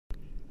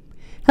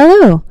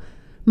Hello,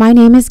 my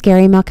name is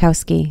Gary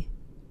Malkowski.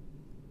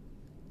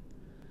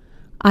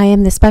 I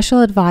am the Special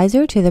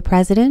Advisor to the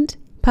President,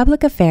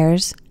 Public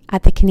Affairs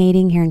at the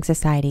Canadian Hearing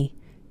Society,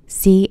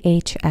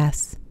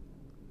 CHS.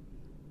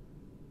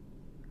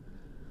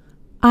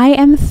 I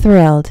am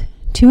thrilled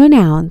to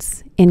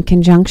announce, in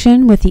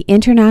conjunction with the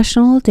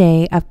International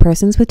Day of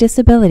Persons with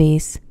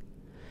Disabilities,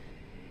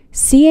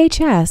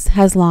 CHS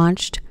has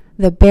launched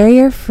the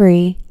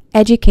Barrier-Free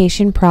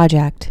Education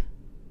Project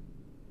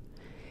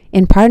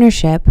in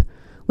partnership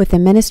with the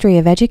Ministry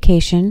of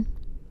Education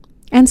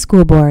and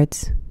school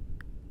boards.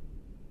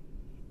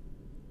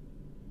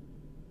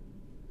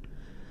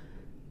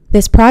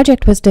 This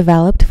project was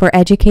developed for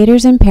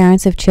educators and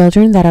parents of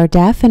children that are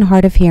deaf and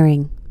hard of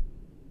hearing.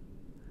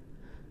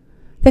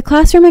 The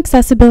Classroom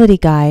Accessibility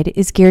Guide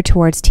is geared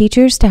towards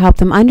teachers to help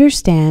them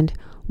understand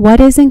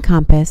what is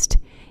encompassed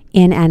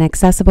in an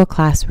accessible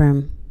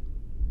classroom.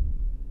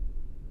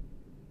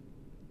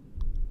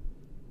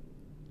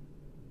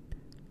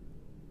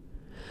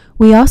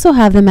 We also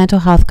have the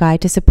Mental Health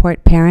Guide to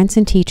support parents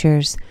and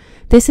teachers.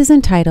 This is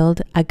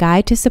entitled A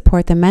Guide to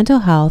Support the Mental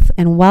Health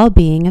and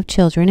Well-Being of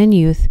Children and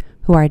Youth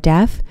who are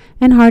deaf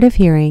and hard of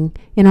hearing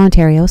in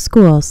Ontario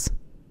schools.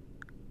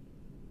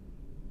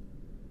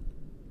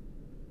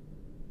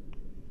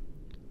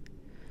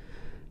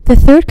 The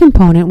third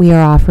component we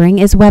are offering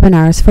is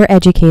webinars for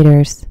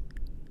educators.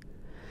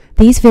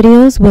 These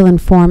videos will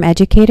inform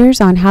educators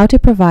on how to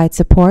provide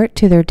support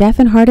to their deaf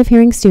and hard of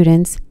hearing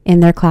students in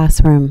their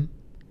classroom.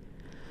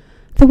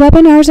 The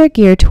webinars are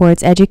geared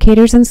towards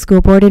educators and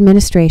school board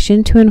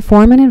administration to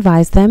inform and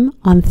advise them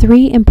on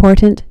 3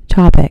 important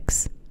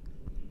topics.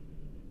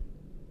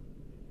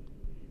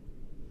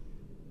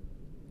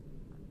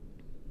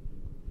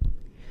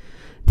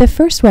 The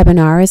first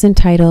webinar is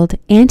entitled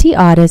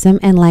Anti-Autism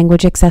and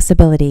Language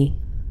Accessibility.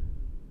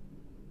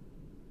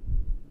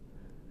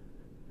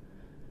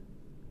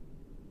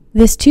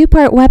 This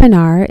 2-part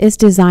webinar is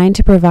designed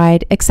to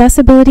provide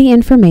accessibility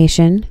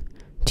information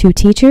to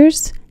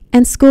teachers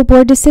and school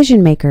board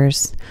decision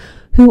makers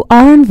who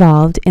are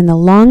involved in the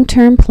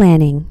long-term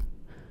planning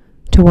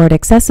toward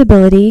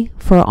accessibility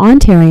for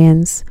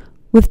Ontarians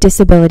with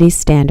disability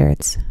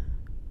standards.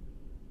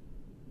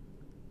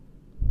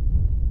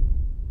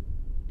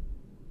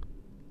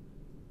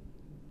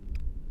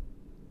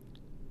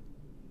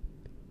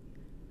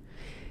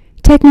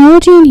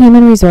 Technology and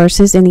Human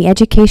Resources in the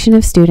Education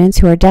of Students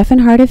who are deaf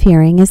and hard of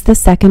hearing is the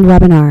second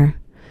webinar.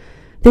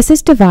 This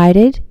is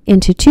divided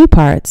into 2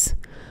 parts,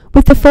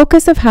 with the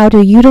focus of how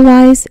to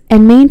utilize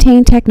and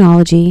maintain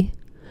technology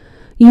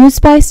used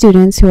by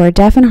students who are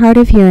deaf and hard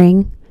of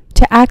hearing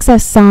to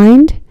access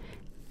signed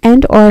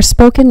and/or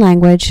spoken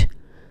language,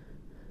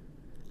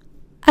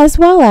 as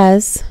well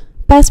as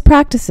best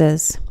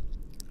practices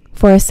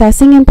for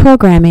assessing and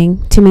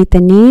programming to meet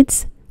the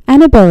needs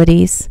and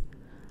abilities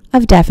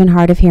of deaf and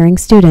hard of hearing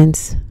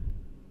students.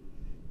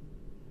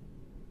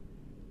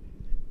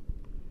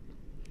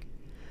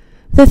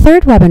 The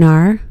third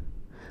webinar,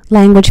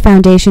 Language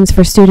Foundations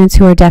for Students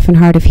who are deaf and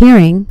hard of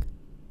hearing,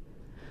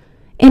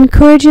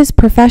 encourages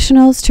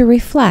professionals to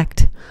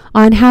reflect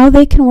on how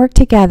they can work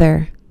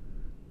together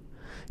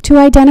to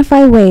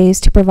identify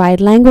ways to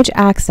provide language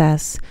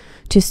access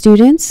to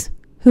students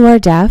who are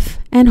deaf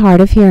and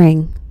hard of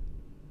hearing.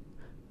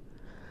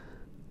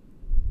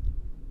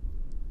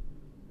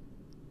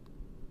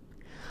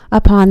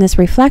 Upon this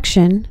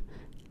reflection,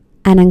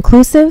 an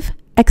inclusive,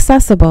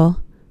 accessible,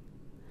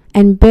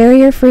 and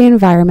barrier-free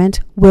environment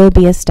will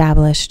be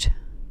established,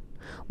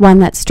 one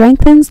that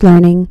strengthens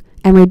learning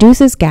and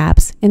reduces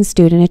gaps in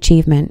student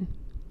achievement.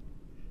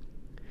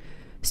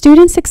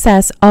 Student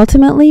success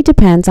ultimately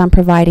depends on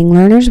providing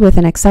learners with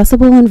an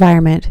accessible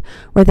environment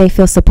where they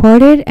feel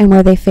supported and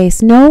where they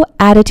face no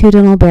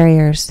attitudinal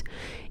barriers.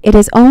 It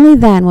is only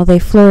then will they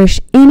flourish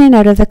in and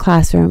out of the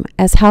classroom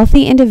as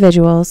healthy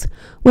individuals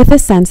with a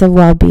sense of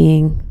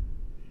well-being.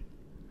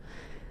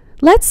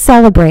 Let's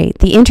celebrate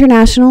the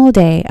International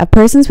Day of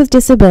Persons with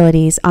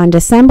Disabilities on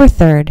December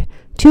 3rd,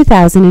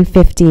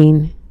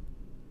 2015.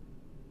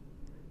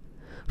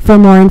 For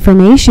more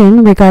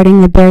information regarding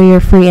the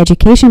Barrier-Free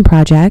Education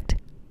Project,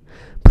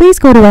 please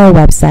go to our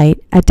website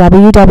at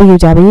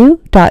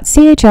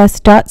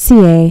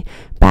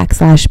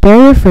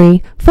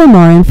www.chs.ca/barrierfree for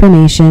more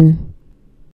information.